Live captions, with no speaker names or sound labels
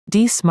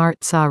D.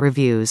 Smart Saw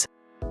Reviews.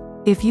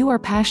 If you are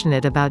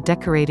passionate about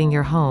decorating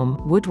your home,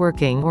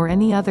 woodworking or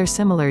any other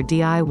similar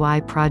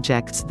DIY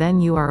projects, then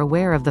you are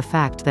aware of the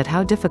fact that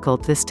how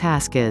difficult this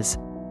task is.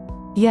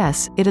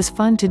 Yes, it is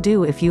fun to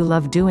do if you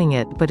love doing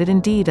it, but it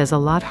indeed is a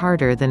lot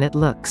harder than it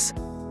looks.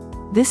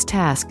 This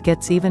task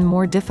gets even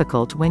more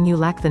difficult when you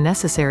lack the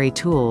necessary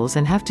tools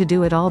and have to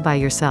do it all by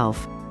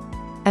yourself.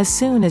 As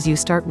soon as you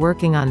start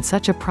working on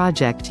such a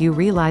project, you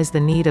realize the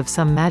need of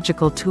some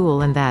magical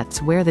tool, and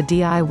that's where the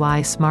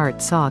DIY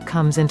Smart Saw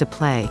comes into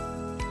play.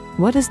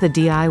 What is the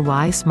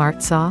DIY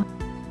Smart Saw?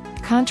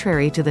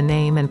 Contrary to the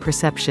name and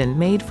perception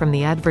made from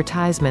the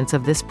advertisements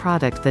of this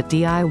product, the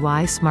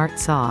DIY Smart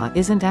Saw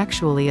isn't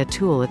actually a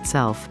tool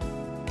itself.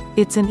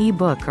 It's an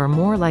e-book, or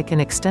more like an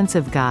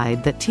extensive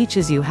guide that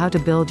teaches you how to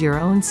build your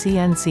own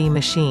CNC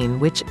machine,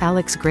 which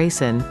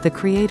Grayson, the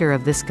creator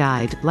of this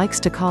guide,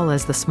 likes to call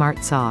as the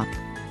Smart Saw.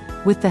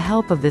 With the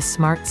help of this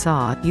Smart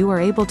Saw, you are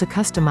able to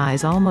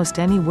customize almost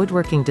any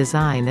woodworking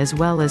design as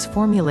well as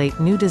formulate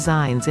new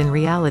designs in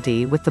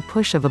reality with the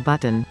push of a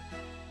button.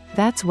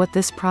 That's what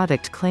this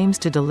product claims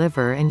to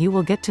deliver, and you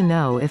will get to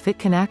know if it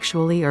can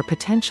actually or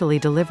potentially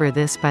deliver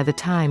this by the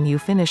time you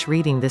finish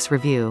reading this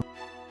review.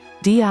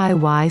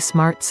 DIY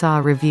Smart Saw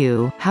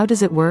Review. How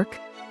does it work?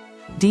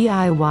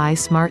 DIY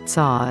Smart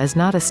Saw is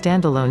not a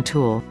standalone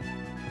tool.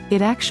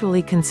 It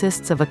actually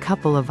consists of a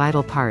couple of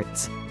vital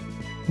parts.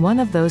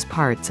 One of those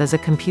parts is a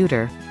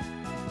computer.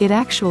 It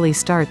actually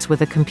starts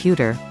with a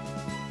computer.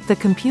 The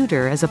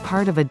computer is a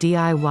part of a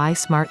DIY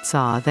Smart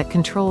Saw that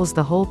controls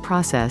the whole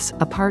process,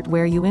 a part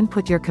where you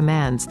input your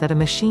commands that a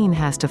machine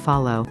has to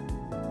follow.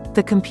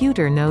 The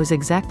computer knows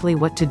exactly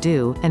what to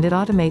do, and it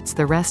automates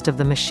the rest of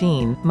the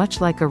machine,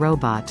 much like a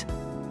robot.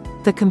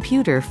 The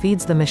computer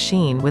feeds the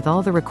machine with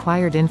all the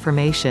required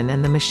information,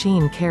 and the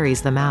machine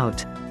carries them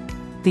out.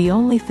 The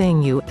only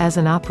thing you, as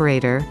an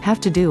operator,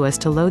 have to do is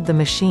to load the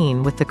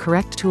machine with the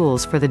correct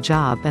tools for the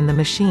job, and the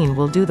machine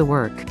will do the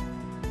work.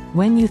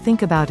 When you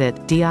think about it,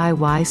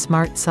 DIY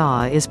Smart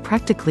Saw is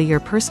practically your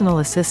personal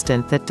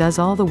assistant that does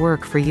all the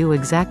work for you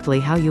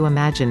exactly how you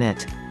imagine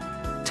it.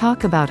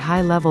 Talk about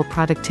high-level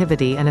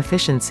productivity and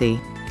efficiency.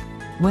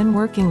 When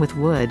working with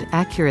wood,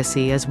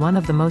 accuracy is one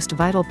of the most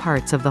vital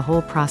parts of the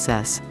whole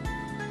process.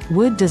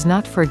 Wood does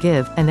not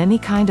forgive, and any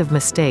kind of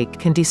mistake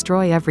can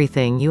destroy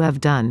everything you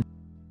have done.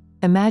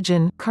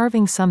 Imagine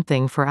carving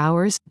something for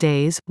hours,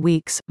 days,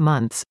 weeks,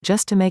 months,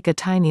 just to make a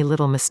tiny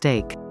little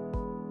mistake.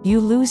 You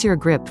lose your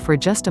grip for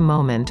just a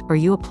moment, or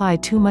you apply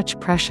too much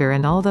pressure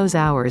and all those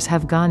hours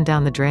have gone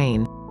down the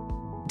drain.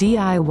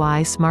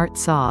 DIY Smart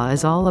Saw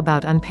is all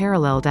about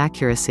unparalleled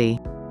accuracy.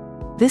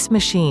 This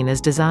machine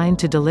is designed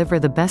to deliver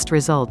the best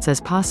results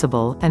as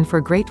possible, and for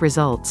great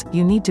results,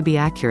 you need to be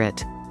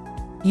accurate.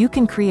 You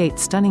can create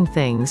stunning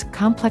things,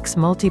 complex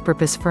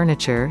multipurpose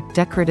furniture,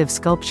 decorative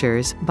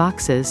sculptures,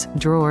 boxes,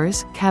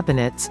 drawers,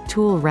 cabinets,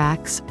 tool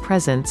racks,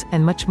 presents,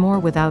 and much more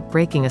without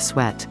breaking a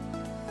sweat.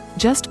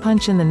 Just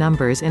punch in the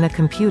numbers in a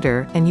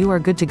computer, and you are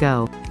good to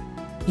go.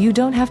 You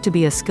don't have to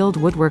be a skilled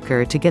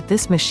woodworker to get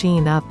this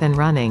machine up and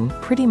running.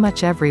 Pretty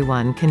much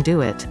everyone can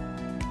do it.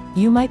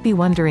 You might be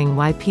wondering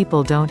why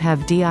people don't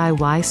have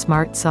DIY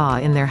Smart Saw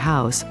in their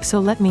house, so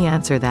let me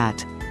answer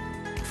that.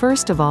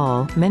 First of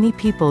all, many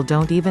people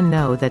don't even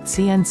know that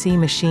CNC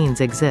machines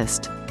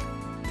exist.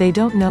 They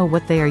don't know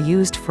what they are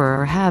used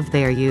for or have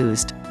they are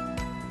used.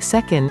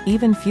 Second,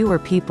 even fewer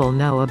people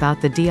know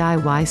about the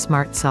DIY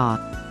Smart Saw.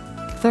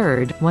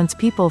 Third, once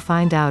people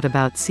find out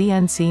about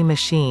CNC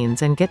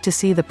machines and get to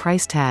see the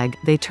price tag,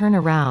 they turn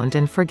around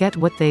and forget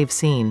what they've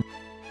seen.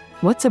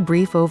 What's a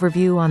brief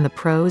overview on the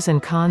pros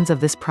and cons of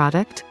this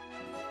product?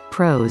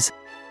 Pros.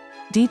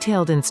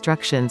 Detailed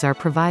instructions are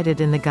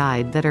provided in the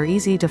guide that are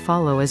easy to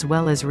follow as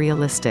well as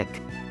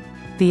realistic.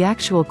 The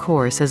actual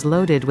course is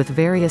loaded with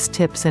various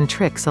tips and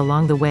tricks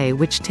along the way,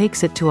 which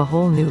takes it to a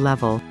whole new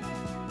level.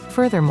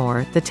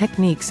 Furthermore, the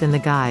techniques in the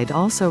guide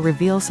also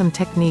reveal some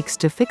techniques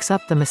to fix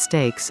up the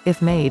mistakes,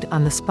 if made,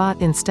 on the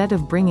spot instead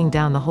of bringing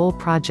down the whole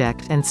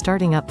project and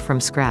starting up from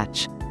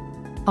scratch.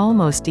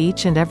 Almost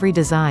each and every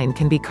design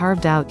can be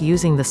carved out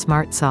using the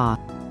Smart Saw.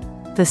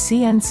 The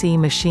CNC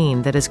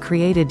machine that is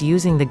created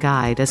using the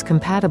guide is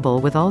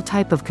compatible with all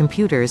type of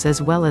computers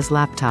as well as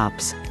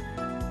laptops.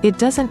 It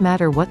doesn't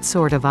matter what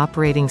sort of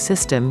operating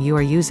system you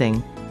are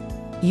using.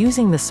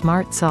 Using the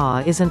Smart Saw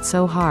isn't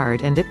so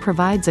hard, and it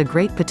provides a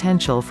great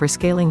potential for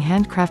scaling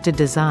handcrafted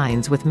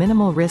designs with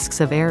minimal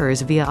risks of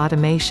errors via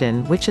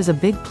automation, which is a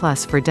big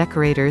plus for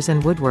decorators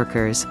and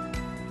woodworkers.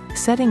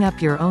 Setting up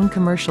your own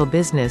commercial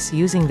business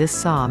using this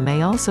saw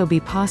may also be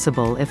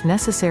possible if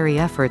necessary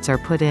efforts are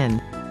put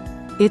in.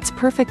 It's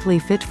perfectly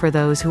fit for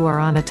those who are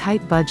on a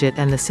tight budget,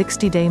 and the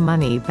 60-day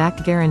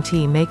money-back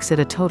guarantee makes it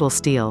a total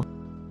steal.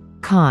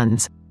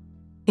 Cons.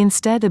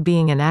 Instead of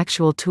being an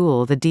actual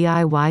tool, the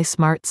DIY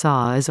Smart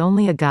Saw is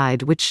only a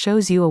guide which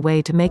shows you a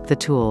way to make the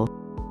tool.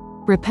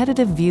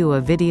 Repetitive view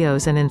of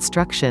videos and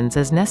instructions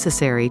is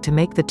necessary to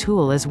make the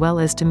tool as well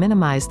as to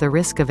minimize the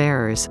risk of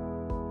errors.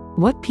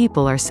 What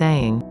people are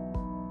saying.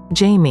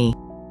 Jamie.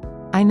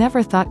 I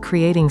never thought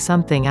creating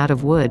something out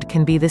of wood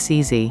can be this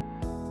easy.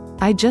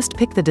 I just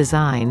pick the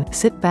design,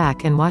 sit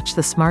back and watch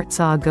the smart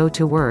saw go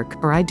to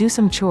work, or I do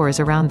some chores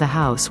around the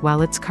house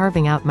while it's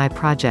carving out my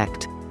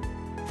project.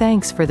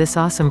 Thanks for this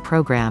awesome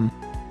program.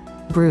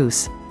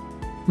 Bruce.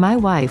 My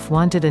wife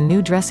wanted a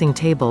new dressing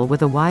table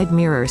with a wide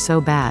mirror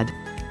so bad.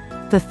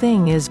 The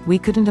thing is, we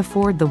couldn't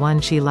afford the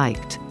one she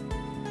liked.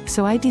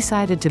 So I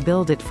decided to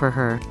build it for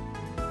her.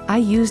 I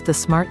used the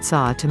smart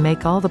saw to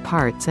make all the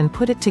parts and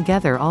put it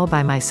together all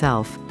by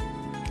myself.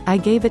 I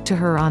gave it to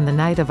her on the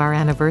night of our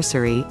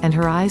anniversary, and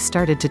her eyes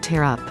started to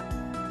tear up.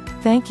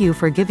 Thank you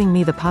for giving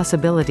me the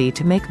possibility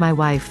to make my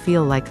wife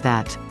feel like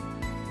that.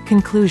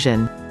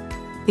 Conclusion.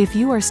 If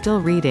you are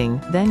still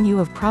reading, then you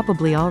have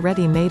probably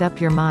already made up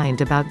your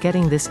mind about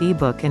getting this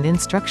ebook and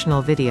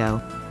instructional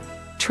video.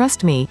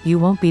 Trust me, you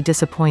won't be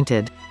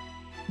disappointed.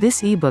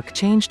 This ebook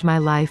changed my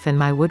life and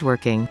my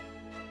woodworking.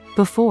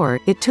 Before,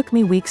 it took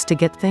me weeks to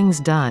get things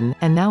done,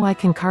 and now I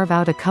can carve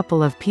out a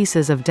couple of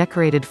pieces of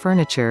decorated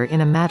furniture in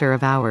a matter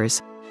of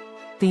hours.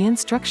 The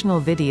instructional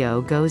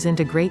video goes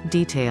into great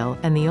detail,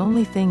 and the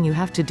only thing you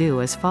have to do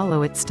is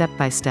follow it step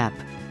by step.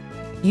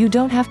 You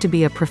don't have to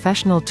be a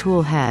professional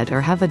tool head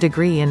or have a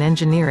degree in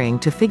engineering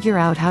to figure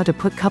out how to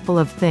put couple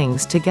of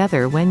things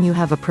together when you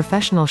have a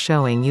professional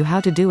showing you how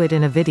to do it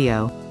in a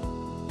video.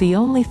 The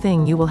only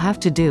thing you will have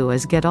to do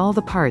is get all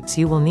the parts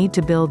you will need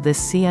to build this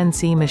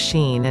CNC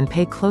machine and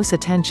pay close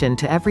attention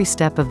to every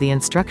step of the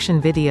instruction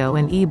video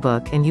and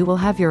ebook, and you will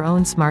have your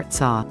own smart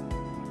saw.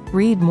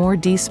 Read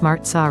more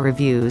Smart Saw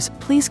reviews,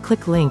 please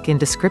click link in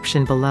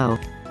description below.